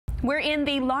We're in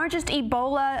the largest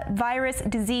Ebola virus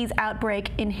disease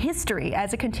outbreak in history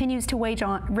as it continues to rage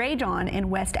on in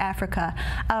West Africa.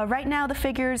 Right now, the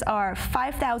figures are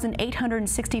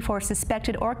 5,864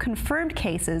 suspected or confirmed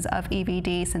cases of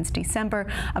EVD since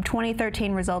December of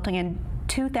 2013, resulting in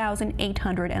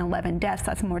 2,811 deaths.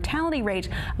 That's a mortality rate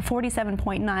of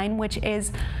 47.9, which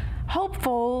is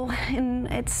hopeful, and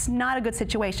it's not a good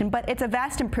situation, but it's a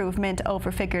vast improvement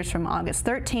over figures from August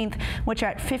 13th, which are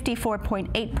at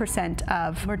 54.8%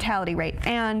 of mortality rate.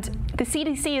 And the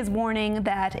CDC is warning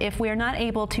that if we are not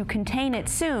able to contain it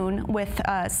soon, with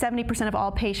 70% of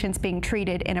all patients being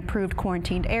treated in approved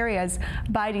quarantined areas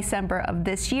by December of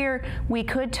this year, we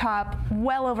could top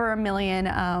well over 1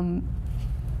 million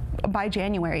by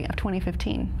January of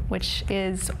 2015, which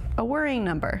is a worrying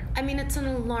number. I mean, it's an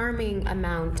alarming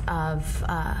amount of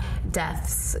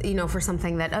deaths, you know, for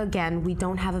something that, again, we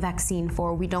don't have a vaccine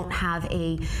for, we don't have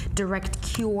a direct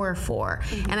cure for.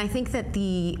 And I think that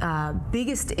the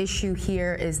biggest issue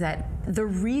here is that the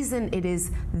reason it is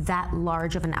that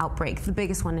large of an outbreak, the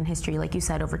biggest one in history, like you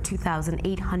said, over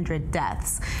 2,800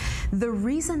 deaths, the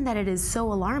reason that it is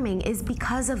so alarming is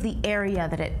because of the area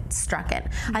that it struck in.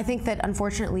 I think that,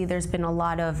 unfortunately, there's been a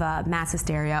lot of mass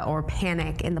hysteria or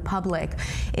panic in the public,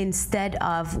 instead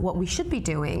of what we should be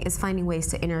doing is finding ways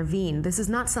to intervene. This is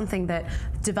not something that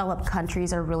developed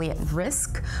countries are really at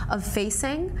risk of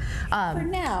facing. For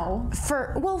now.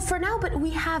 For now, but we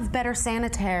have better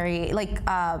sanitary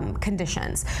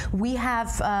conditions. We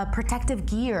have protective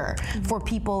gear for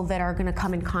people that are going to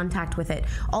come in contact with it.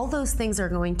 All those things are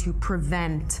going to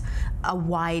prevent a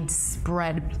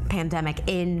widespread pandemic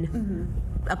in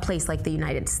a place like the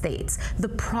United States. The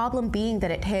problem being that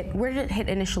it hit, where did it hit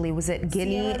initially? Was it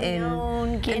Guinea?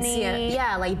 Guinea.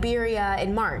 Yeah, Liberia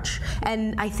in March.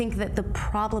 And I think that the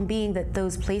problem being that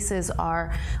those places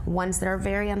are ones that are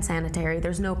very unsanitary,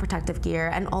 there's no protective gear,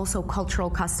 and also cultural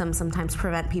customs sometimes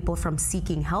prevent people from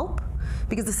seeking help,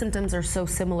 because the symptoms are so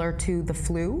similar to the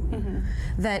flu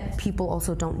that people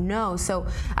also don't know. So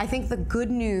I think the good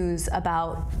news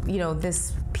about, you know,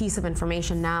 this piece of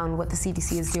information now and what the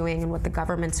CDC is doing and what the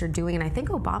governments are doing, and I think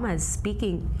Obama is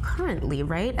speaking currently,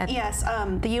 right? Yes,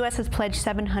 the U.S. has pledged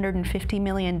 $750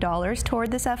 million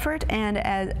toward this effort, and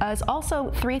as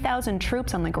also 3,000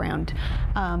 troops on the ground.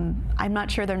 I'm not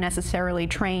sure they're necessarily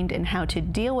trained in how to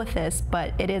deal with this,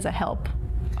 but it is a help,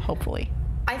 hopefully.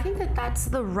 I think that that's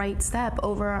the right step.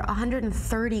 Over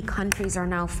 130 countries are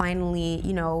now finally,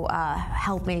 you know,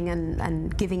 helping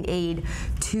and giving aid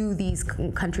to these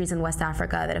countries in West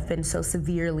Africa that have been so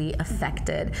severely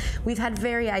affected. We've had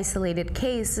very isolated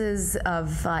cases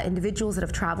of individuals that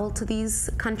have traveled to these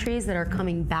countries that are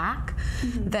coming back,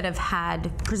 that have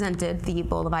had presented the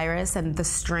Ebola virus, and the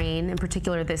strain, in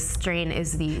particular, this strain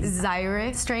is the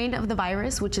Zaire strain of the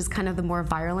virus, which is kind of the more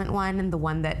virulent one and the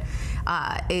one that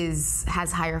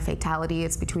has higher fatality.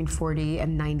 It's between 40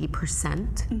 and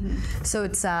 90%. So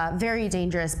it's very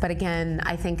dangerous. But again,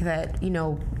 I think that, you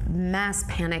know, mass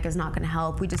panic is not going to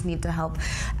help. We just need to help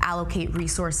allocate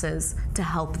resources to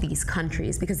help these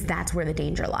countries, because that's where the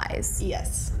danger lies.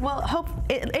 Yes. Well,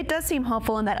 it does seem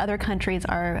hopeful in that other countries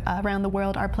are around the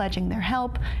world are pledging their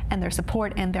help and their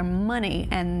support and their money.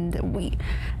 And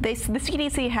the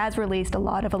CDC has released a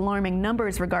lot of alarming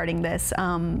numbers regarding this.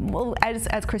 Well,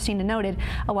 as Christina noted,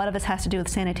 a lot of this has to do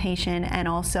with sanitation and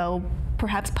also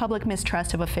perhaps public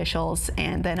mistrust of officials,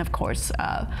 and then of course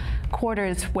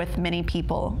quarters with many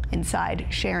people inside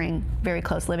sharing very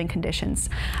close living conditions.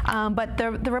 But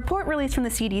the report released from the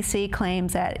CDC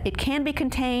claims that it can be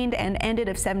contained and ended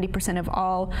if 70% of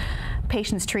all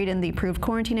patients treated in the approved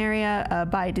quarantine area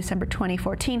by December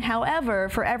 2014. However,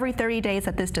 for every 30 days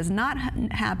that this does not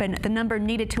happen, the number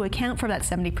needed to account for that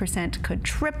 70% could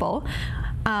triple.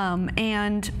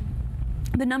 And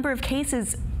the number of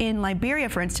cases in Liberia,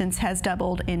 for instance, has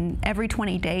doubled in every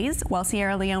 20 days, while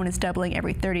Sierra Leone is doubling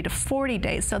every 30 to 40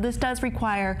 days. So this does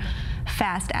require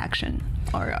fast action,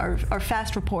 or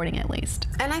fast reporting at least.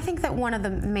 And I think that one of the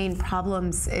main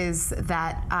problems is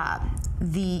that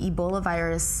the Ebola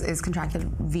virus is contracted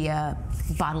via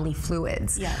bodily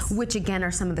fluids, which again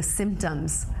are some of the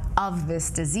symptoms of this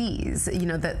disease. You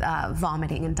know, that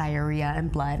vomiting and diarrhea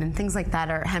and blood and things like that,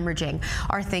 are hemorrhaging,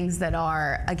 are things that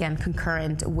are, again,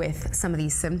 concurrent with some of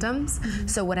these symptoms.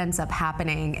 So what ends up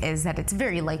happening is that it's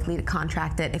very likely to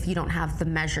contract it if you don't have the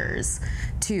measures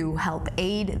to help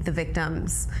aid the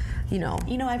victims. You know,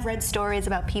 I've read stories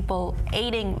about people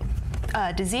aiding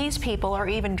diseased people, or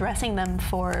even dressing them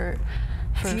for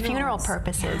funeral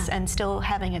purposes, and still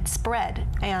having it spread.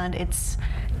 And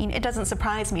it doesn't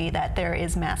surprise me that there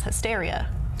is mass hysteria.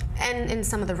 And in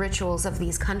some of the rituals of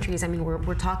these countries, I mean,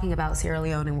 we're talking about Sierra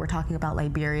Leone, and we're talking about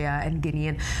Liberia and Guinea,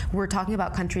 and we're talking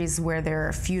about countries where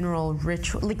their funeral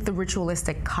ritual, like the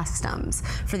ritualistic customs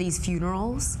for these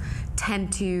funerals,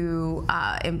 tend to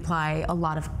imply a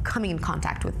lot of coming in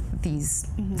contact with these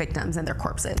victims and their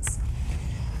corpses.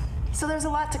 So there's a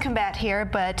lot to combat here,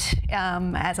 but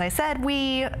as I said,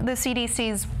 the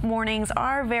CDC's warnings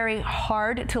are very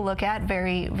hard to look at,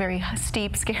 very, very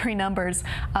steep, scary numbers,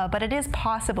 but it is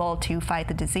possible to fight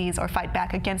the disease, or fight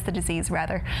back against the disease,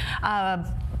 rather.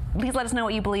 Please let us know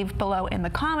what you believe below in the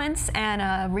comments,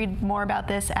 and read more about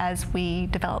this as we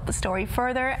develop the story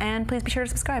further, and please be sure to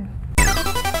subscribe.